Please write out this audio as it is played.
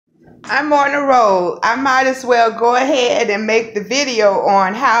I'm on a roll. I might as well go ahead and make the video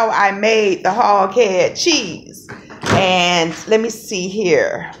on how I made the hog head cheese. And let me see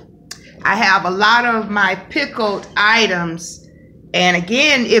here. I have a lot of my pickled items. And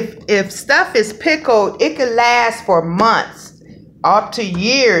again, if stuff is pickled, it could last for months, up to a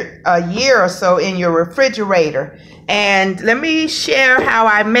year or so in your refrigerator. And let me share how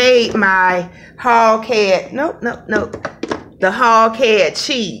I made my hog head, the hog head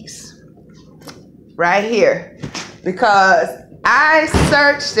cheese right here, because I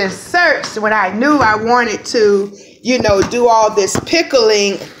searched and searched when I knew I wanted to, you know, do all this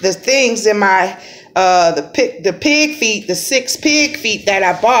pickling, the things in my the pig feet, the 6 pig feet that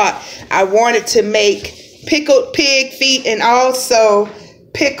I bought. I wanted to make pickled pig feet and also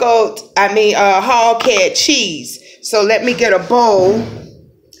hog head cheese. So let me get a bowl,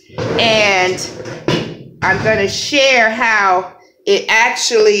 and I'm going to share how it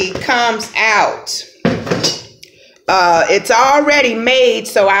actually comes out. It's already made,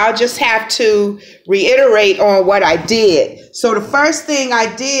 so I'll just have to reiterate on what I did. So the first thing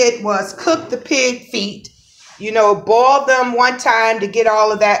I did was cook the pig feet, you know, boil them one time to get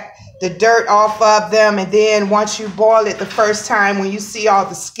all of that, the dirt off of them. And then once you boil it the first time, when you see all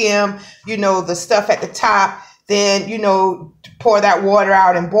the skim, you know, the stuff at the top, then, you know, pour that water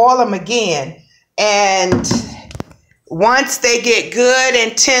out and boil them again. And once they get good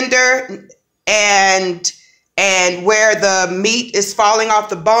and tender and where the meat is falling off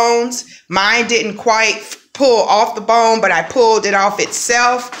the bones, mine didn't quite pull off the bone, but I pulled it off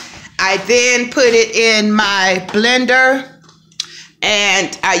itself. I then put it in my blender,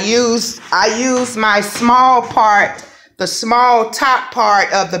 and I use my small part, the small top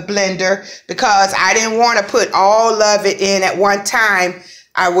part of the blender, because I didn't want to put all of it in at one time.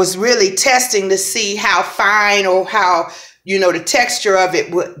 I was really testing to see how fine or how, you know, the texture of it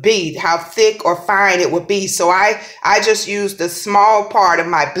would be, how thick or fine it would be. So I just used the small part of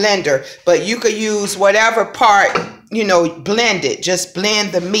my blender, but you could use whatever part, you know, blend it, just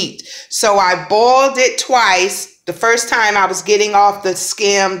blend the meat. So I boiled it twice. The first time I was getting off the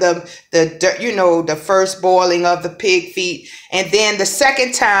skim, you know, the first boiling of the pig feet. And then the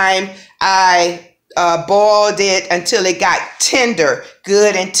second time I boiled it until it got tender,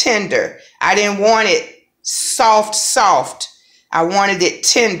 good and tender. I didn't want it soft. I wanted it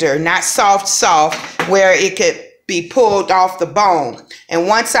tender, not soft, where it could be pulled off the bone. And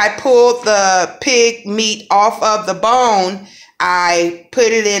once I pulled the pig meat off of the bone, I put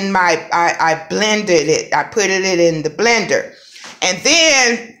it in my, I blended it. I put it in the blender. And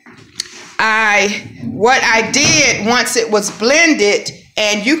then what I did once it was blended,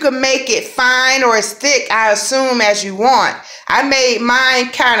 and you can make it fine or as thick, I assume, as you want. I made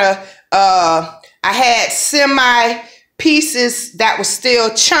mine kind of, I had semi pieces that was still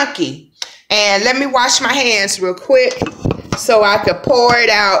chunky. And let me wash my hands real quick so I could pour it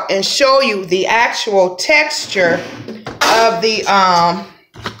out and show you the actual texture of the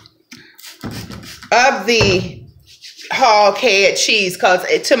hog head cheese. Because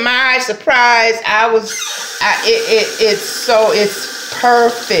to my surprise, it's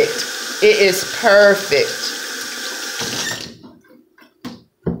perfect. It is perfect.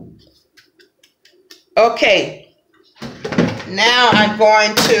 Okay, now I'm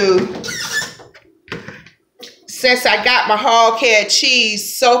going to, since I got my hog head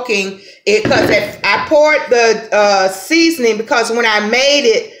cheese soaking it, because I poured the seasoning, because when I made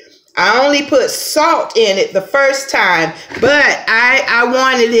it, I only put salt in it the first time, but I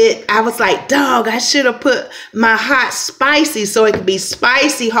wanted it, I was like, dog, I should have put my hot spicy so it could be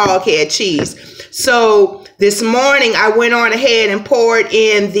spicy hog head cheese. So this morning I went on ahead and poured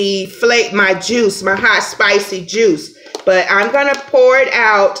in my juice, my hot spicy juice. But I'm gonna pour it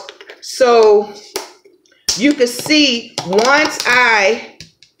out so you can see once I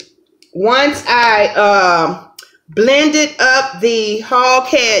blended up the hog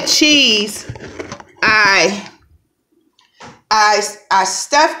head cheese, I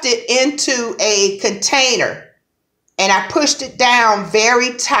stuffed it into a container and I pushed it down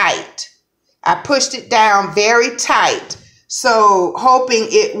very tight. So hoping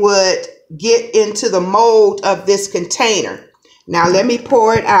it would get into the mold of this container. Now let me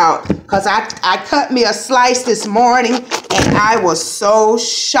pour it out, because I cut me a slice this morning and I was so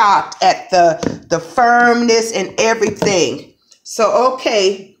shocked at the firmness and everything. So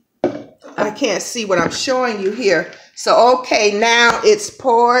okay, I can't see what I'm showing you here. So okay, now it's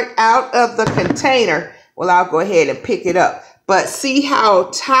poured out of the container. Well, I'll go ahead and pick it up. But see how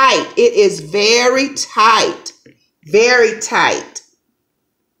tight? It is very tight. Very tight.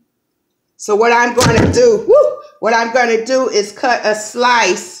 So what I'm going to do, is cut a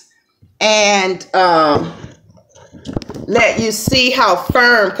slice and let you see how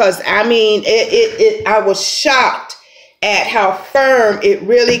firm, because I mean, I was shocked at how firm it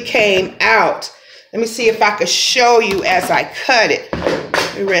really came out. Let me see if I could show you as I cut it.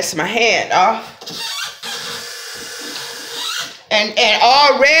 Let me rinse my hand off. And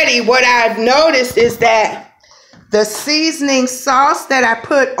already what I've noticed is that the seasoning sauce that I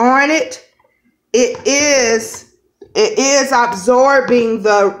put on it, it is absorbing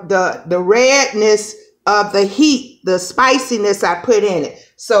the redness of the heat, the spiciness I put in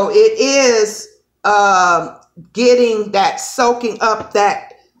it. So it is getting that, soaking up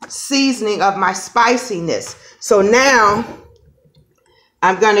that seasoning of my spiciness. So now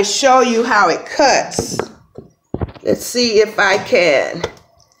I'm going to show you how it cuts. Let's see if I can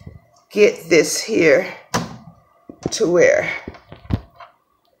get this here to where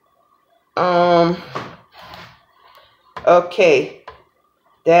okay,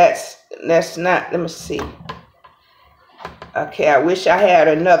 that's not, let me see. Okay, I wish I had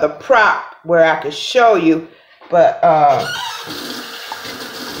another prop where I could show you, but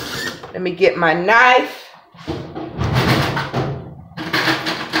let me get my knife.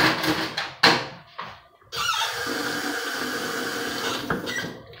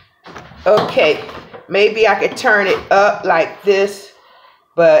 Okay, maybe I could turn it up like this,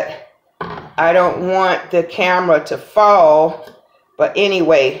 but I don't want the camera to fall. But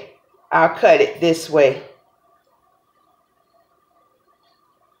anyway, I'll cut it this way.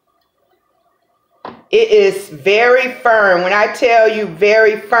 It is very firm. When I tell you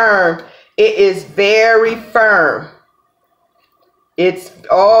very firm, it is very firm. It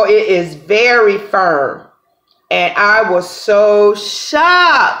is very firm. And I was so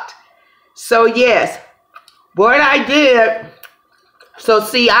shocked. So yes, what I did, so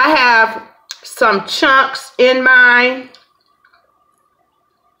see, I have some chunks in mine.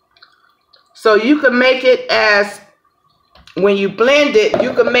 So you can make it as, when you blend it,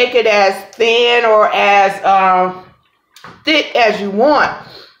 you can make it as thin or as thick as you want.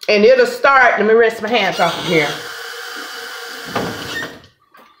 And it'll start, let me rinse my hands off of here.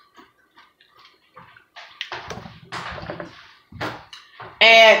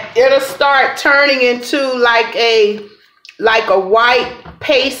 And it'll start turning into like a white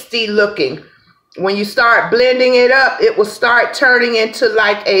pasty looking. When you start blending it up, it will start turning into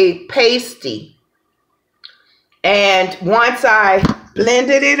like a pasty. And once I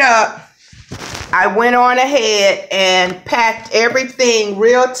blended it up, I went on ahead and packed everything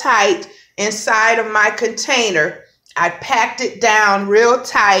real tight inside of my container. I packed it down real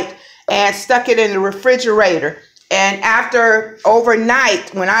tight and stuck it in the refrigerator. And after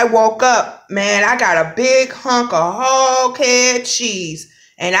overnight, when I woke up, man, I got a big hunk of hog head cheese.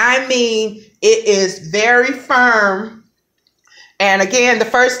 And I mean, it is very firm. And again, the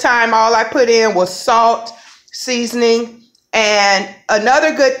first time all I put in was salt, seasoning. And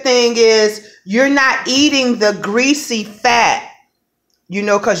another good thing is you're not eating the greasy fat, you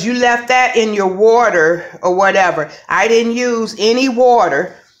know, because you left that in your water or whatever. I didn't use any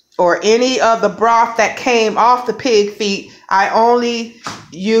water or any of the broth that came off the pig feet. I only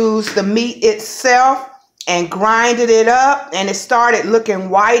used the meat itself and grinded it up, and it started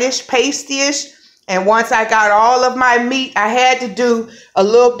looking whitish, pasty-ish. And once I got all of my meat, I had to do a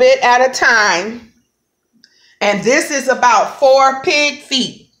little bit at a time. And this is about 4 pig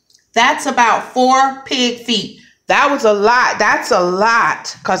feet. That's about 4 pig feet. That was a lot. That's a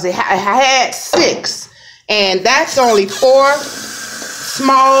lot, because I had 6. And that's only 4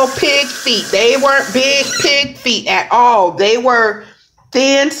 small pig feet. They weren't big pig feet at all. They were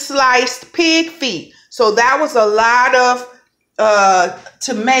thin sliced pig feet. So that was a lot of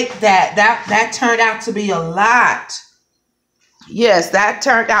to make that. That turned out to be a lot. Yes, that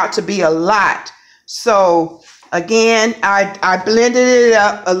turned out to be a lot. So again, I blended it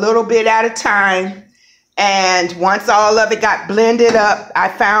up a little bit at a time. And once all of it got blended up, I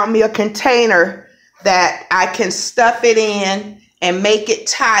found me a container that I can stuff it in and make it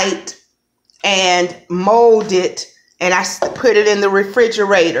tight and mold it. And I put it in the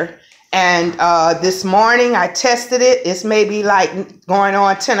refrigerator. And this morning I tested it. It's maybe like going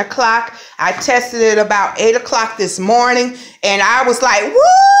on 10 o'clock. I tested it about 8 o'clock this morning. And I was like, woo,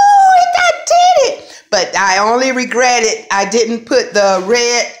 I did it. But I only regretted I didn't put the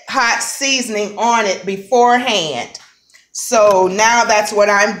red hot seasoning on it beforehand. So now that's what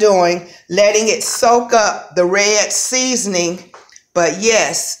I'm doing, letting it soak up the red seasoning. But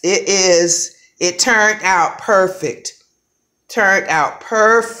yes, it turned out perfect. Turned out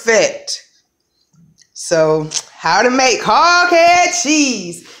perfect. So how to make hog head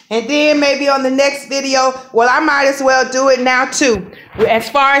cheese. And then maybe on the next video, well, I might as well do it now too. As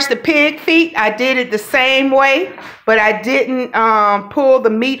far as the pig feet, I did it the same way, but I didn't pull the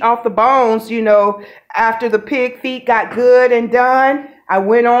meat off the bones, you know. After the pig feet got good and done, I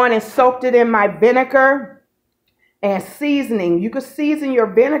went on and soaked it in my vinegar and seasoning. You could season your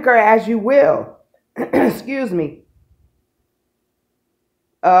vinegar as you will. Excuse me.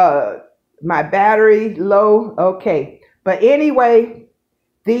 My battery low. Okay. But anyway,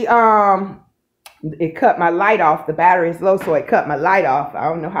 it cut my light off. The battery is low, so it cut my light off. I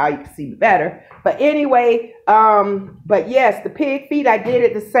don't know how you can see me better. But anyway, but yes, the pig feet, I did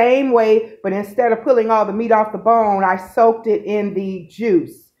it the same way, but instead of pulling all the meat off the bone, I soaked it in the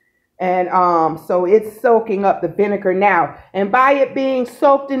juice. And so it's soaking up the vinegar now. And by it being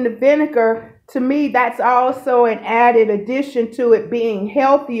soaked in the vinegar, to me, that's also an added addition to it being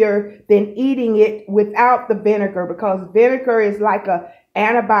healthier than eating it without the vinegar, because vinegar is like a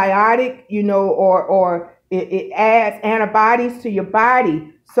antibiotic, you know, or it adds antibodies to your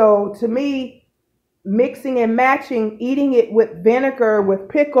body. So to me, mixing and matching, eating it with vinegar, with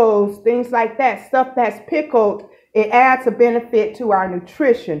pickles, things like that, stuff that's pickled, it adds a benefit to our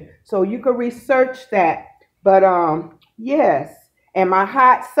nutrition. So you can research that. But yes. And my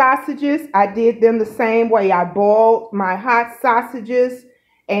hot sausages, I did them the same way. I boiled my hot sausages,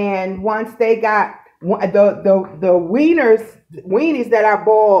 and once they got the weenies that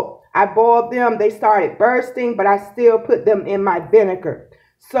I boiled them, they started bursting, but I still put them in my vinegar.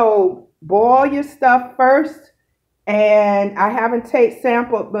 So boil your stuff first, and I haven't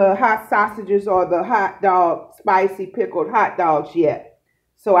sampled the hot sausages or the hot dog, spicy pickled hot dogs yet.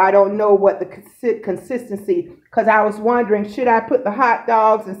 So I don't know what the consistency, because I was wondering, should I put the hot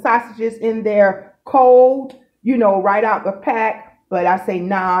dogs and sausages in there cold, you know, right out the pack? But I say,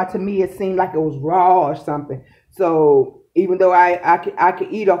 nah, to me it seemed like it was raw or something. So even though I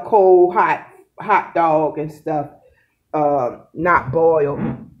could eat a cold hot dog and stuff, not boiled.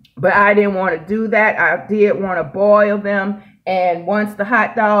 But I didn't want to do that. I did want to boil them. And once the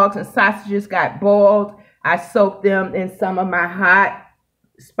hot dogs and sausages got boiled, I soaked them in some of my hot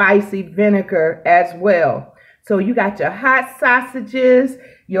spicy vinegar as well. So you got your hot sausages,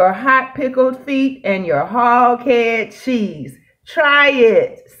 your hot pickled feet, and your hog head cheese. Try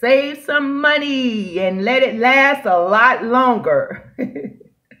it. Save some money and let it last a lot longer.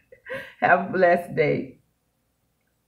 Have a blessed day.